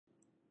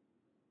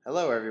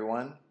Hello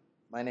everyone,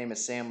 my name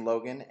is Sam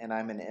Logan and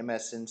I'm an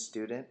MSN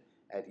student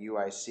at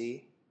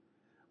UIC.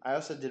 I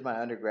also did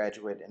my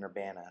undergraduate in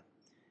Urbana,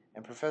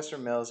 and Professor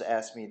Mills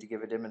asked me to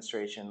give a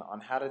demonstration on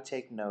how to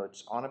take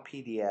notes on a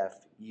PDF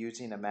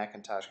using a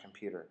Macintosh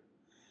computer.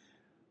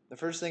 The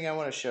first thing I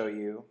want to show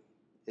you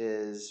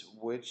is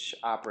which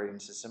operating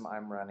system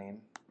I'm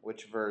running,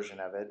 which version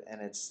of it,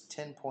 and it's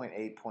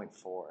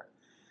 10.8.4.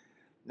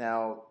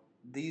 Now,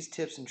 these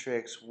tips and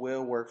tricks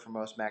will work for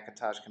most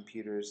Macintosh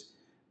computers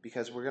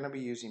because we're going to be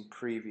using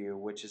Preview,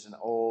 which is an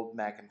old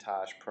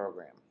Macintosh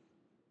program.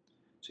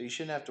 So you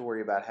shouldn't have to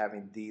worry about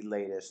having the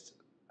latest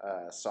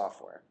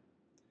software.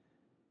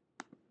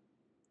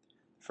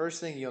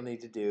 First thing you'll need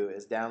to do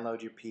is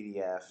download your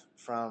PDF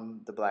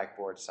from the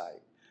Blackboard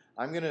site.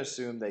 I'm going to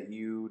assume that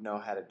you know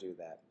how to do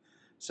that.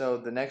 So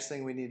the next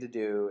thing we need to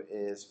do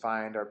is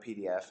find our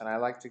PDF, and I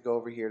like to go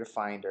over here to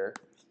Finder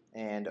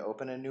and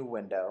open a new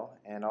window,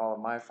 and all of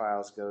my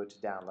files go to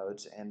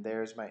downloads, and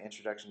there's my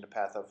introduction to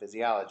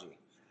pathophysiology.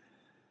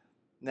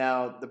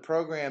 Now, the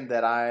program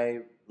that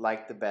I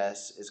like the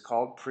best is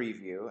called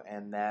Preview,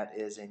 and that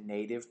is a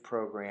native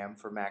program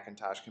for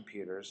Macintosh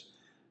computers,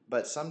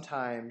 but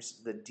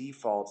sometimes the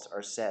defaults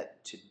are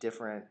set to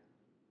different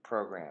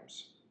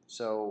programs.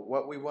 So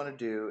what we want to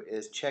do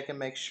is check and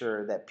make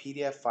sure that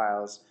PDF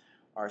files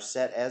are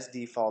set as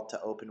default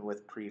to open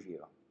with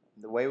Preview.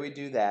 The way we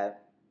do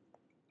that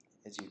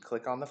is you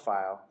click on the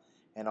file,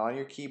 and on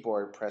your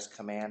keyboard press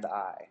Command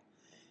I.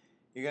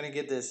 You're going to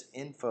get this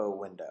info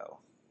window.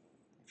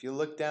 If you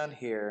look down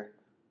here,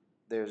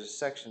 there's a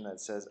section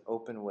that says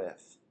Open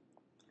With.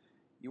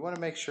 You want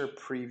to make sure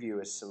Preview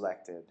is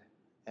selected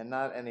and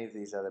not any of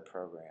these other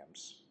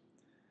programs.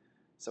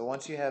 So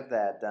once you have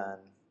that done,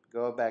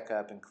 go back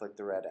up and click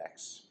the red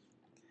X.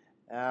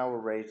 Now we're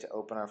ready to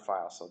open our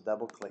file, so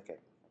double click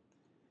it.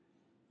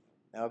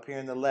 Now up here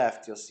in the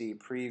left, you'll see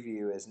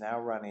Preview is now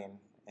running,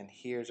 and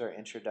here's our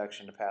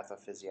introduction to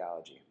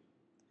pathophysiology.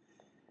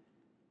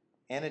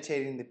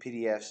 Annotating the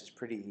PDFs is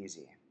pretty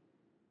easy,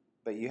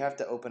 but you have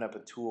to open up a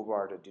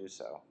toolbar to do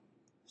so.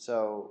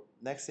 So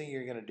next thing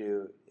you're going to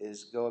do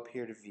is go up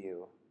here to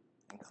View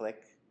and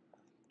click,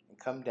 and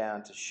come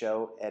down to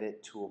Show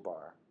Edit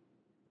Toolbar.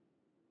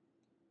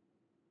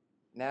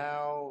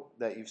 Now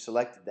that you've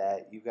selected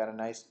that, you've got a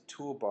nice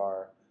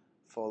toolbar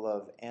full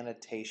of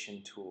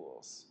annotation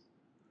tools.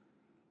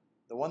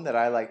 The one that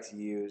I like to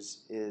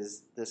use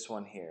is this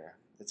one here.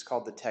 It's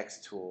called the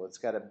text tool. It's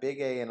got a big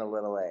A and a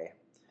little a.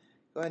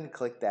 Go ahead and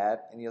click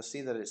that, and you'll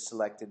see that it's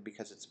selected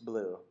because it's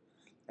blue.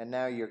 And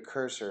now your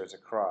cursor is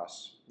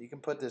across. You can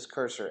put this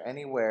cursor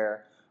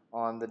anywhere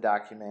on the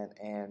document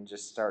and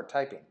just start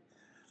typing.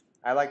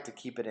 I like to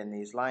keep it in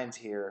these lines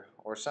here,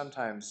 or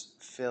sometimes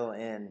fill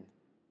in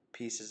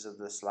pieces of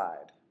the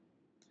slide.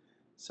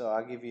 So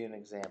I'll give you an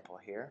example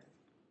here.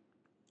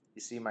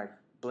 You see my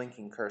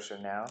blinking cursor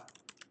now.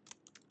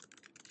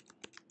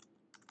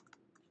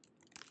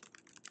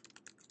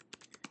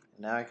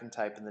 And now I can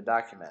type in the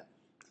document.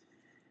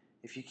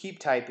 If you keep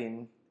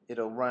typing,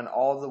 it'll run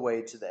all the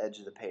way to the edge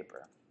of the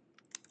paper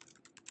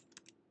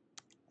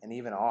and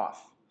even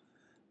off.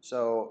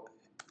 So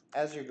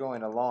as you're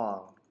going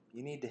along,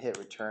 you need to hit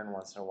return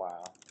once in a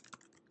while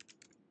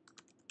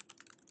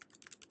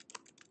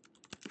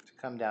to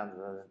come down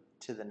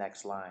to the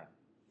next line.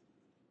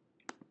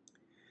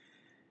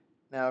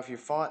 Now if your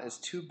font is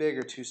too big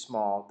or too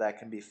small, that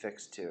can be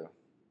fixed too.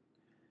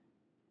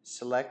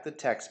 Select the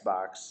text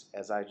box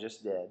as I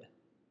just did,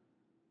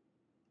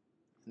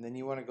 and then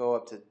you want to go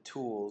up to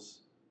Tools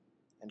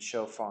and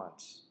Show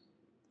Fonts.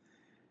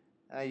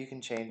 Now you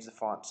can change the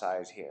font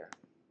size here.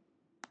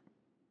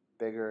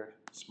 Bigger,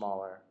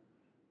 smaller,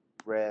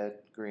 red,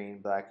 green,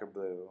 black, or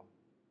blue,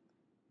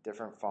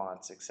 different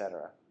fonts,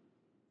 etc.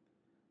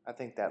 I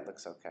think that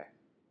looks okay.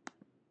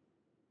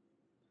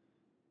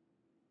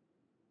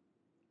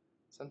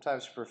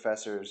 Sometimes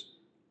professors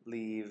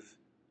leave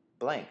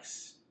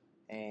blanks,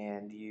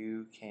 and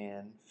you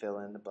can fill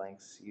in the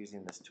blanks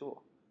using this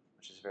tool,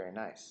 which is very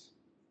nice.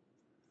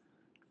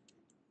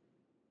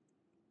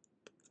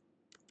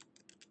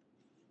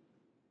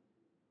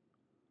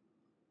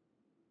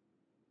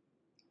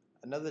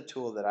 Another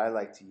tool that I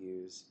like to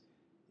use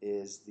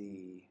is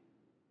the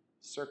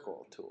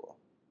circle tool.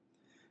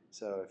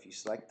 So if you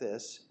select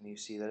this and you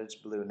see that it's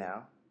blue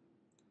now,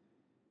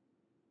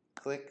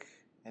 click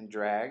and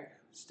drag,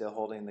 still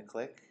holding the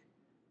click,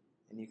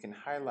 and you can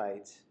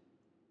highlight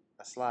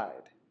a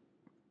slide.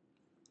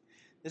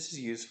 This is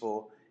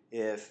useful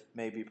if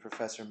maybe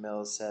Professor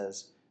Mills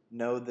says,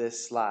 know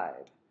this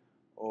slide,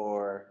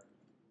 or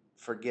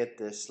forget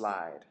this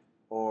slide,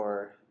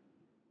 or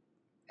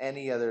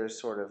any other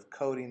sort of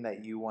coding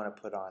that you want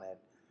to put on it.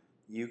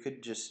 You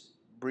could just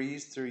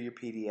breeze through your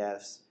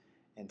PDFs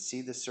and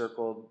see the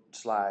circled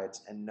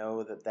slides and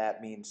know that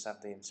that means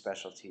something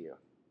special to you.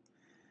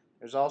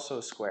 There's also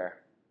a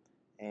square,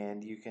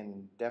 and you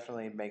can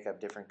definitely make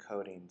up different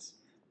codings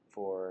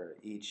for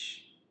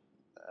each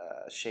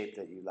shape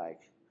that you like.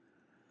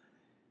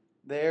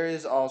 There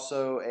is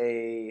also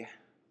a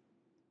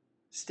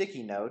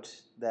sticky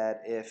note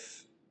that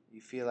if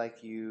you feel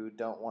like you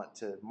don't want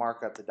to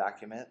mark up the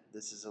document,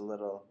 this is a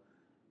little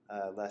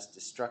less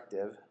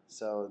destructive.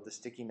 So the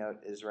sticky note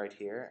is right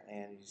here,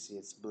 and you see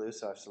it's blue,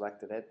 so I've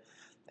selected it.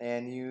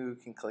 And you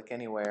can click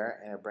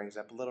anywhere, and it brings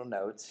up a little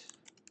note.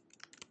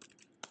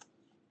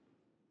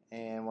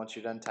 And once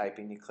you're done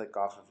typing, you click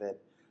off of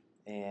it,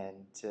 and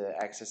to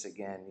access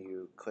again,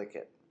 you click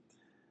it.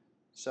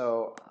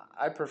 So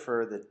I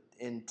prefer the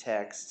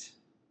in-text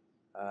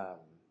um,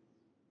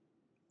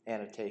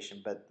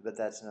 annotation, but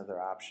that's another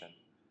option.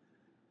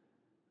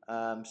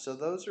 So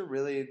those are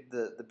really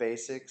the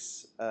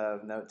basics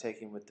of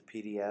note-taking with the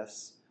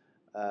PDFs.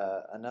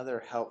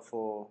 Another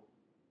helpful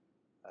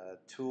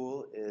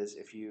tool is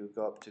if you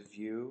go up to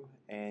View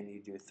and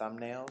you do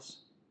Thumbnails,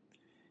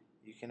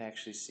 you can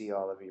actually see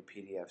all of your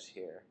PDFs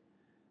here,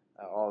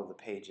 all of the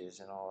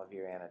pages and all of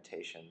your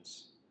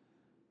annotations.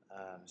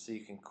 So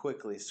you can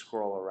quickly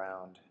scroll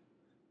around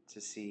to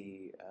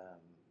see,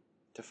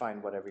 to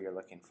find whatever you're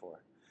looking for.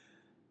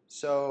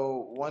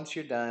 So once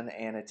you're done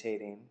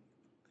annotating,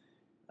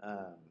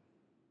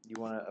 you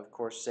want to, of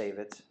course, save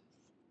it.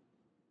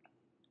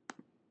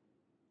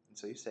 And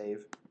so you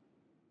save,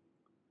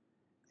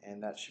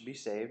 and that should be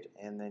saved.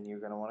 And then you're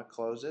going to want to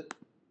close it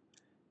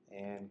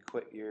and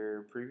quit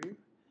your preview.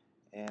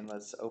 And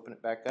let's open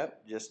it back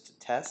up just to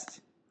test.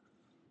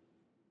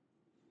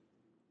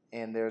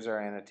 And there's our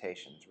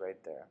annotations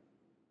right there.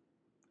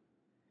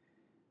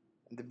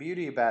 The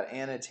beauty about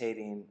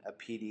annotating a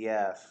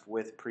PDF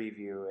with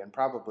Preview and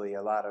probably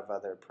a lot of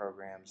other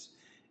programs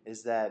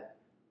is that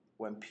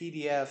when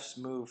PDFs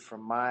move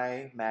from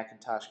my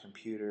Macintosh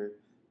computer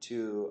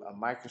to a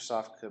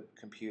Microsoft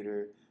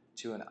computer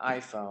to an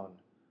iPhone,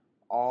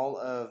 all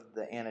of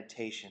the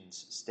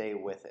annotations stay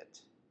with it.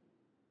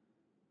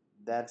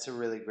 That's a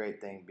really great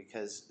thing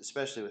because,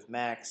 especially with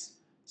Macs,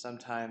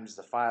 sometimes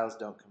the files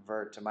don't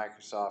convert to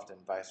Microsoft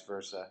and vice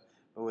versa.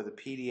 But with a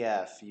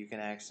PDF, you can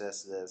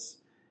access this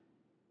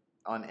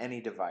on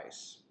any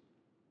device.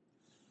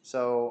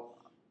 So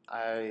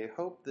I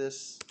hope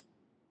this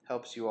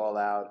helps you all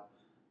out.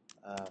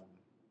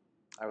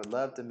 I would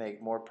love to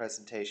make more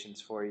presentations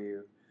for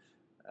you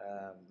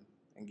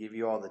and give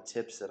you all the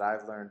tips that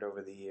I've learned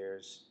over the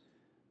years.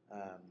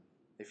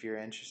 If you're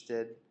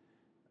interested,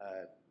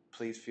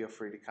 please feel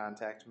free to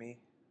contact me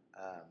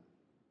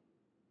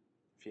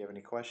if you have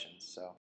any questions. So.